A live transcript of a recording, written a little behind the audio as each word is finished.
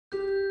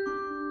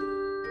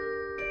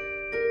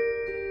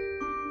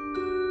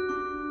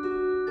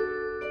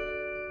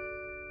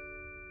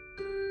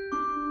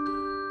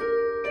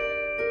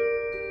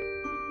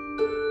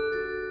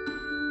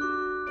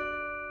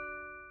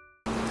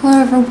Hello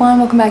everyone,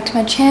 welcome back to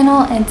my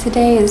channel, and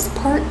today is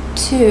part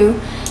 2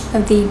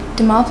 of the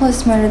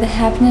Demopolis murder that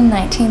happened in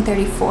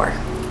 1934.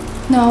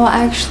 Now I'll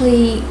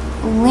actually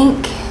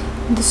link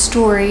the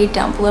story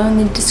down below in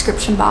the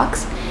description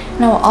box,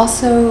 and I will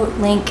also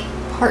link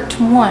part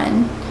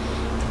 1,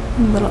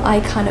 the little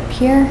icon up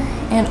here,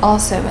 and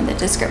also in the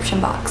description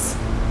box.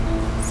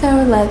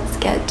 So let's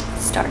get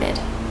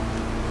started.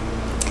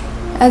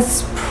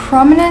 As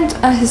prominent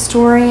a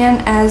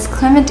historian as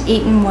Clement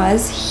Eaton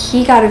was,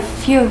 he got a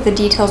few of the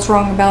details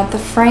wrong about the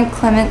Frank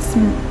Clement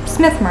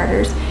Smith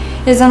murders.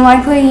 It is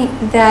unlikely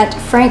that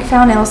Frank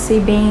found Elsie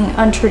being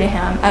untrue to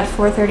him at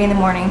 4:30 in the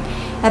morning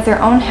at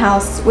their own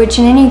house, which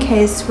in any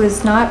case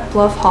was not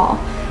Bluff Hall,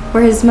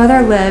 where his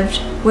mother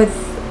lived with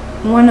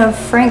one of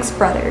Frank's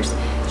brothers,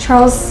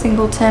 Charles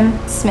Singleton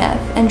Smith,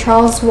 and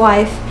Charles'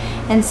 wife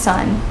and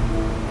son.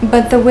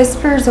 But the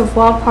whispers of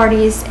wild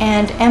parties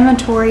and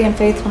amatory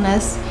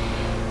unfaithfulness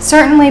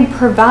certainly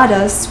provide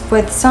us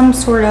with some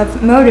sort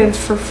of motive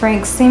for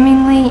Frank's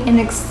seemingly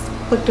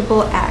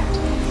inexplicable act.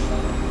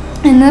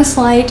 In this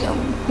light,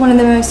 one of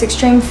the most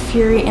extreme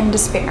fury and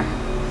despair.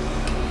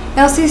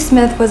 Elsie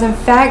Smith was in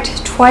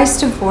fact twice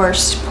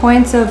divorced.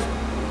 Points of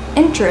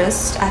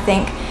interest, I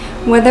think,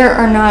 whether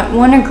or not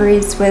one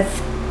agrees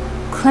with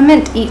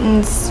Clement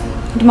Eaton's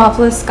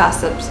Demopolis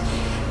gossips,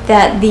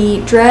 that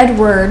the dread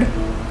word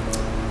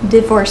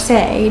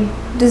divorcee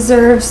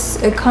deserves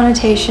a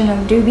connotation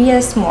of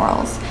dubious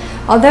morals.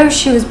 Although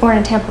she was born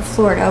in Tampa,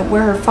 Florida,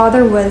 where her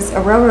father was a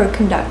railroad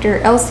conductor,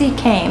 Elsie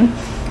came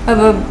of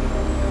a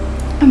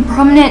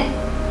prominent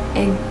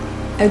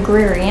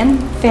agrarian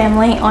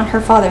family on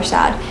her father's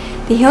side,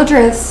 the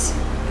Hildreths,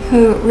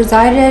 who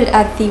resided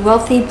at the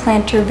wealthy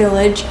planter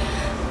village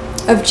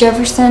of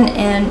Jefferson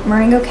in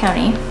Marengo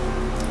County.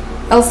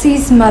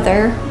 Elsie's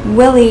mother,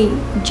 Willie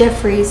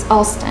Jeffries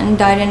Alston,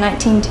 died in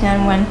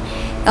 1910 when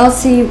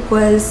Elsie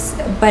was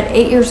but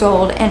 8 years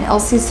old, and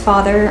Elsie's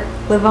father,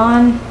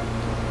 Levon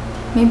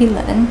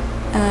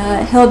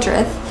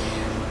Hildreth,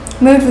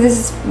 moved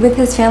with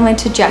his family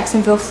to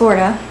Jacksonville,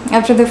 Florida.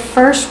 After the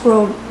First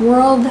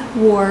World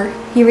War,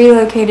 he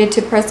relocated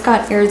to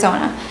Prescott,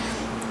 Arizona,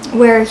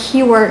 where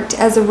he worked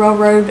as a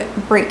railroad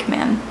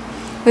brakeman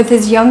with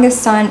his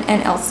youngest son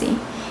and Elsie.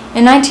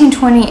 In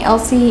 1920,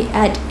 Elsie,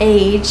 at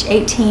age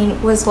 18,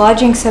 was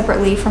lodging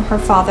separately from her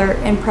father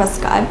in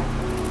Prescott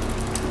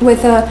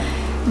with a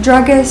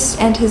druggist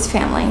and his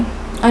family.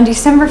 On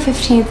December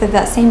 15th of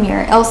that same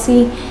year,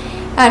 Elsie,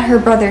 at her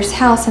brother's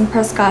house in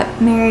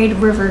Prescott, married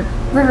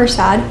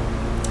Riverside,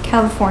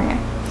 California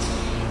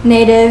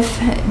native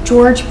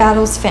George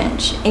Battles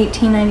Finch,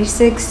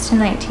 1896 to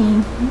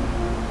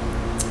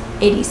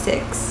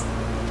 1986.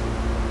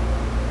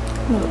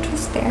 A little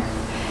twist there.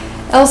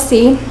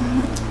 Elsie,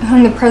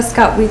 whom the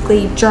Prescott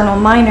Weekly Journal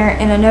Minor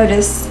in a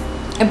notice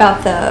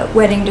about the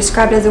wedding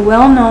described as a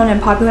well-known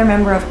and popular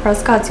member of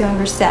Prescott's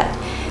younger set,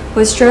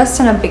 was dressed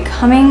in a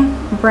becoming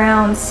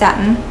brown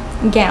satin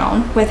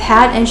gown with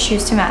hat and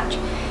shoes to match.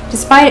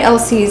 Despite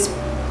Elsie's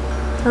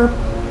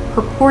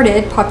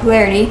purported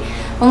popularity,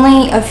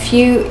 only a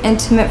few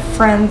intimate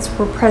friends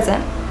were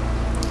present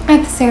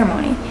at the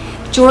ceremony.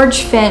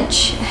 George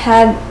Finch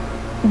had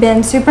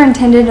been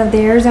superintendent of the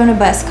Arizona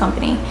Bus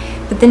Company,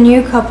 but the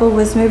new couple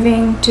was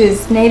moving to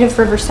his native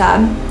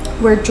Riverside,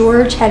 where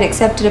George had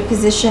accepted a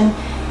position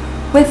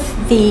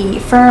with the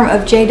firm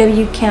of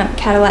J.W. Kemp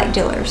Cadillac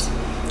dealers.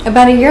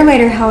 About a year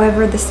later,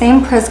 however, the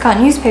same Prescott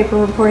newspaper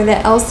reported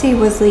that Elsie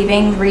was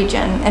leaving the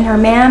region and her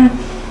man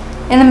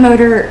in the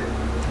motor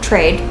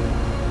trade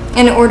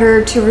in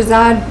order to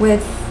reside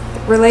with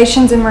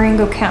relations in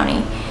Marengo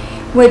County,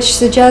 which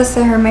suggests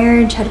that her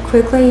marriage had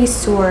quickly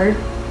soared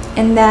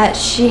and that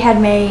she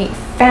had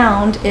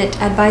found it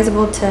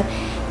advisable to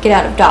get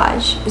out of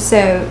Dodge,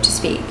 so to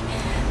speak.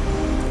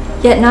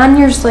 Yet 9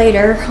 years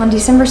later, on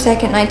December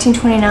 2nd,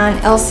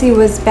 1929, Elsie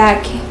was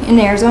back in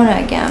Arizona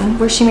again,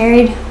 where she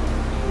married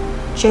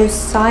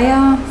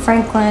Josiah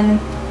Franklin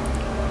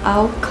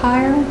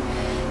Alkire,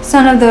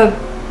 son of the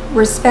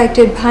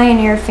respected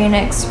pioneer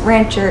Phoenix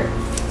rancher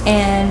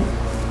and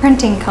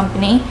printing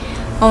company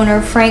owner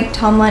Frank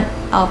Tomlin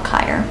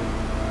Alkire.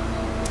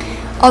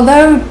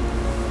 Although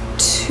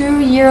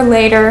 2 years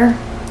later,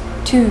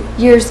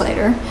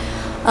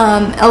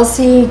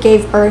 Elsie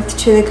gave birth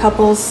to the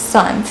couple's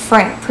son,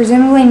 Frank,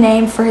 presumably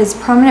named for his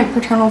prominent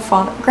paternal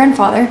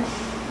grandfather.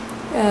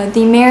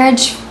 The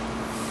marriage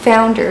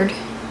foundered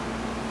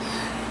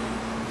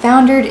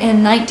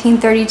in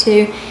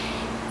 1932,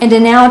 and a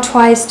now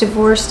twice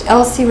divorced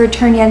Elsie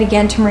returned yet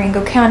again to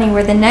Marengo County,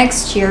 where the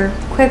next year,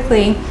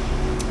 quickly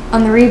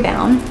on the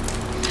rebound,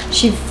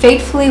 she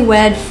fatefully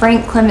wed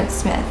Frank Clement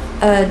Smith,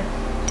 a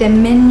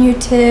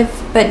diminutive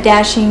but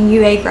dashing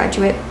UA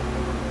graduate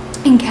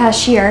and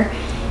cashier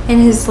in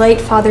his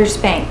late father's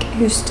bank,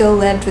 who still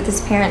lived with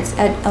his parents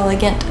at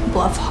elegant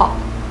Bluff Hall.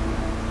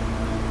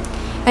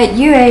 At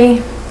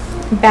UA,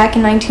 back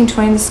in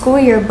 1920, the school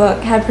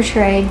yearbook had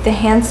portrayed the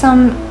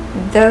handsome,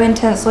 though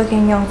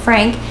intense-looking young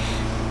Frank,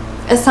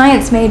 a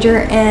science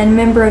major and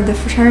member of the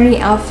fraternity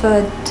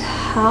Alpha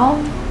Tau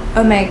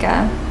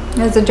Omega,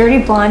 as a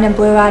dirty blonde and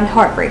blue-eyed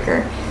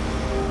heartbreaker.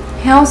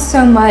 How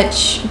so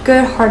much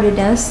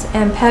good-heartedness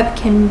and pep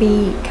can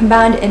be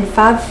combined in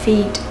 5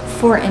 feet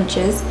 4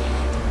 inches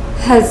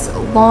has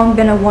long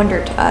been a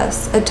wonder to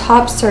us. A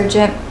top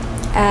sergeant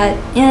at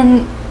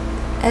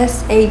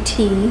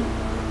NSAT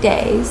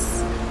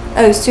days.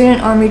 Oh,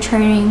 Student Army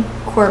Training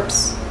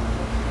Corps.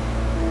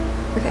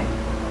 Okay.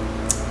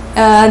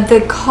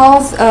 The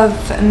cause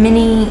of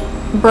many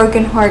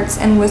broken hearts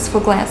and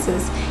wistful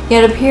glances.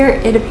 Yet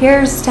it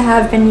appears to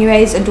have been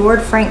UA's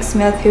adored Frank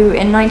Smith, who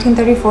in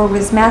 1934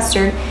 was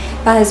mastered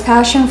by his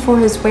passion for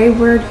his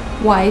wayward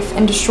wife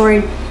and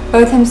destroyed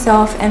both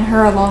himself and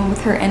her along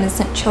with her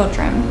innocent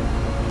children.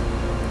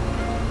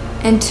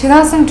 In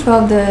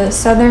 2012, the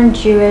Southern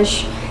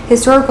Jewish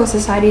Historical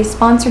Society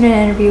sponsored an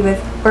interview with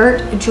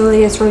Bert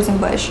Julius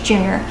Rosenbusch,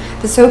 Jr.,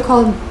 the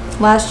so-called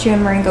last Jew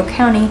in Marengo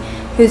County,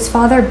 whose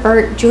father,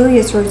 Bert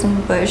Julius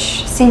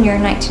Rosenbusch, Sr.,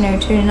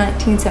 1902 to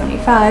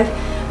 1975,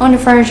 owned a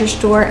furniture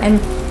store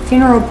and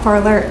funeral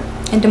parlor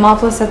in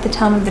Demopolis at the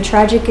time of the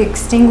tragic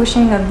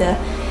extinguishing of the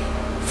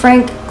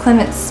Frank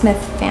Clement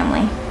Smith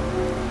family.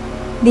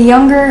 The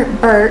younger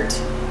Bert,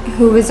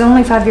 who was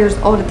only 5 years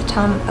old at the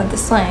time of the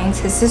slayings,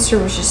 his sister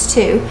was just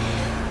 2,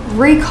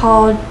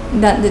 recalled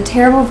that the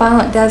terrible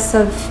violent deaths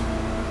of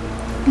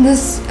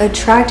this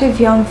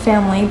attractive young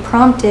family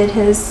prompted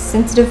his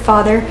sensitive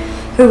father,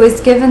 who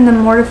was given the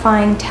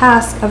mortifying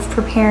task of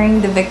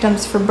preparing the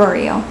victims for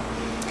burial,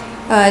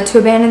 to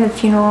abandon the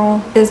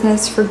funeral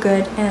business for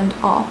good and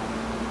all.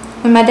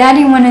 When my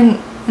daddy went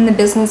in the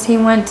business, he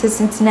went to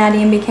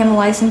Cincinnati and became a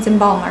licensed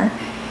embalmer.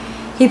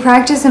 He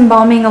practiced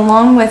embalming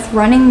along with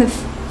running the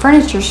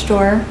furniture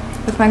store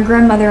with my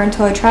grandmother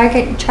until a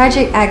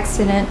tragic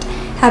accident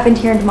happened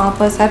here in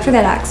Demopolis. After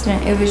that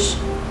accident, it was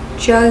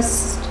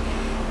just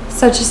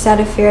such a sad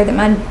affair that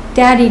my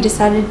daddy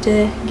decided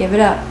to give it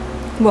up.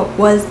 What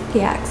was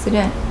the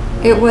accident?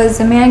 It was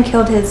a man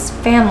killed his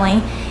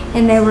family,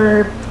 and they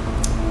were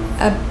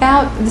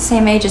about the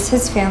same age as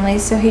his family,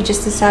 so he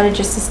just decided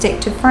just to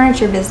stick to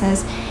furniture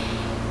business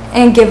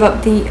and give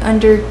up the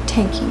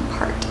undertaking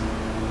part.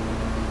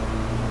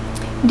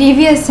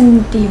 Devious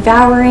and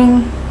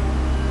devouring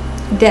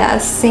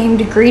deaths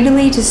seemed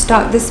greedily to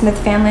stalk the Smith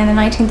family in the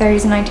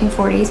 1930s and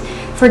 1940s,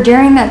 for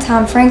during that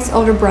time Frank's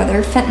older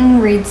brother, Fenton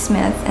Reed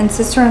Smith, and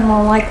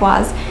sister-in-law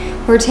likewise,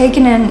 were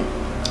taken in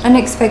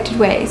unexpected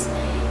ways.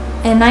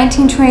 In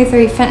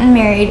 1923, Fenton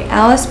married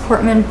Alice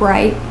Portman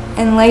Bright,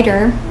 and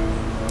later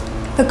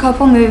the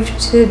couple moved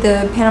to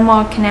the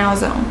Panama Canal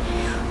Zone,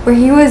 where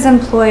he was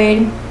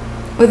employed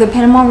with the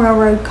Panama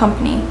Railroad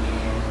Company.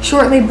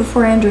 Shortly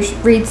before Andrew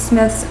Reed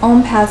Smith's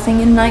own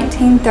passing in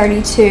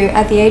 1932,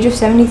 at the age of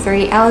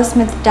 73, Alice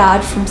Smith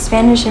died from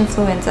Spanish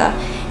influenza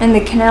in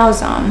the Canal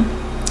Zone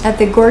at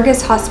the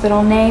Gorgas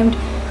Hospital, named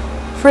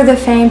for the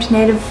famed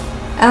native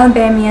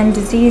Alabamian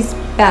disease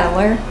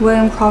battler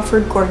William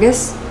Crawford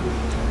Gorgas.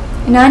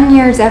 9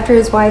 years after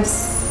his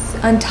wife's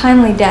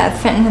untimely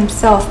death, Fenton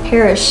himself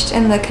perished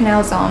in the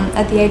Canal Zone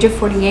at the age of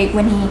 48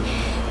 when he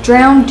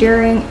drowned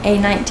during a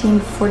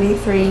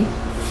 1943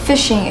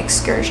 fishing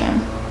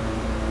excursion.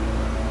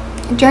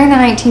 During the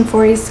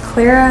 1940s,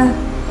 Clara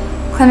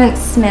Clement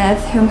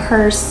Smith, whom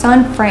her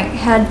son Frank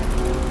had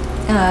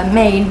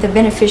made the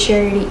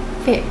beneficiary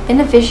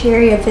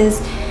of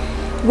his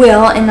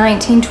will in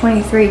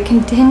 1923,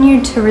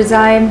 continued to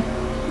reside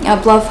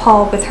at Bluff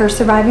Hall with her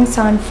surviving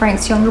son,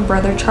 Frank's younger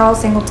brother, Charles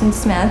Singleton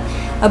Smith,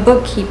 a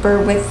bookkeeper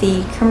with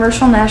the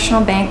Commercial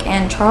National Bank,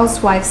 and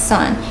Charles' wife's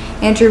son,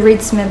 Andrew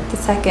Reed Smith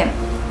II,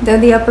 though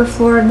the upper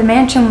floor of the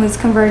mansion was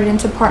converted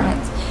into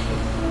apartments.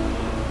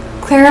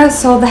 Clara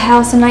sold the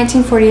house in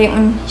 1948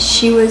 when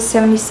she was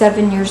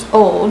 77 years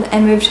old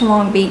and moved to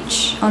Long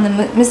Beach on the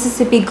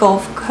Mississippi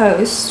Gulf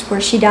Coast,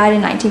 where she died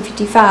in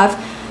 1955.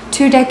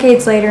 2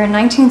 decades later, in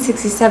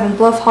 1967,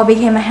 Bluff Hall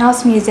became a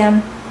house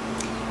museum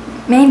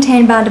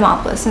maintained by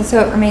Demopolis, and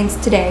so it remains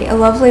today, a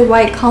lovely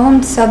white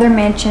columned southern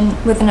mansion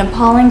with an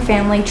appalling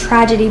family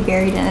tragedy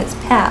buried in its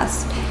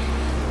past.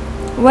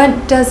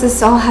 What does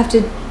this all have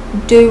to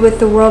do with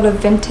the world of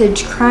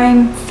vintage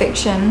crime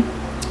fiction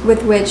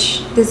with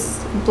which this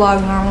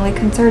blog normally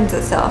concerns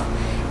itself?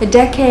 A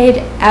decade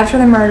after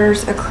the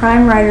murders, a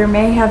crime writer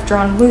may have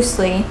drawn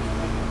loosely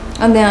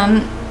on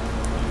them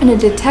in a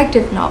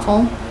detective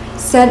novel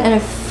set in a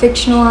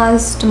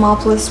fictionalized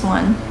Demopolis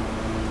one,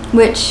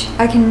 which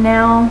I can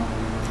now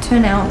to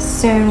announce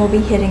soon will be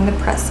hitting the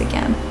press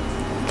again.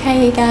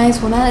 Okay guys,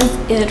 well that is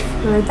it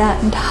for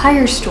that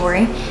entire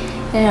story,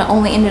 and it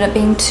only ended up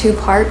being 2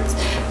 parts,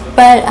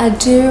 but I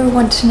do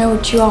want to know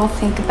what you all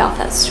think about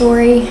that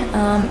story.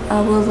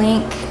 I will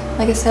link,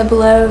 like I said,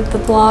 below the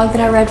blog that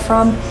I read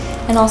from,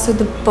 and also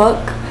the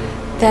book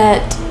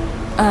that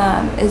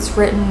is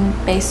written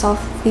based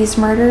off these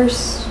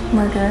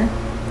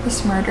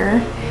this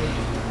murder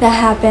that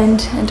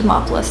happened in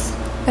Demopolis.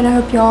 But I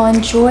hope you all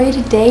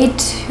enjoyed day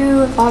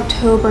 2 of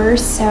October,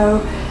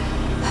 so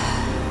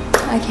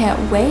I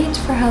can't wait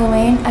for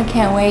Halloween. I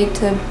can't wait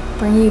to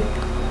bring you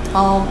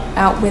all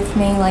out with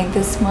me. Like,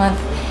 this month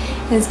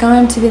is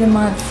going to be the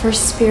month for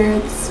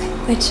spirits,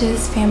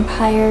 witches,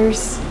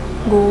 vampires,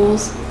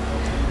 ghouls,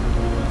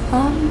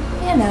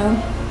 you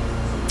know,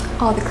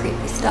 all the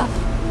creepy stuff.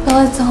 But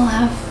let's all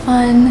have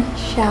fun,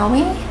 shall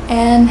we?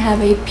 And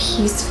have a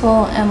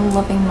peaceful and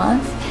loving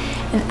month.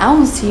 And I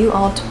will see you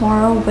all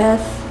tomorrow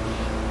with,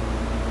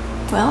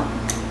 well,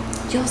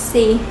 you'll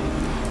see.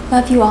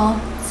 Love you all.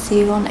 See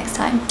you all next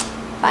time.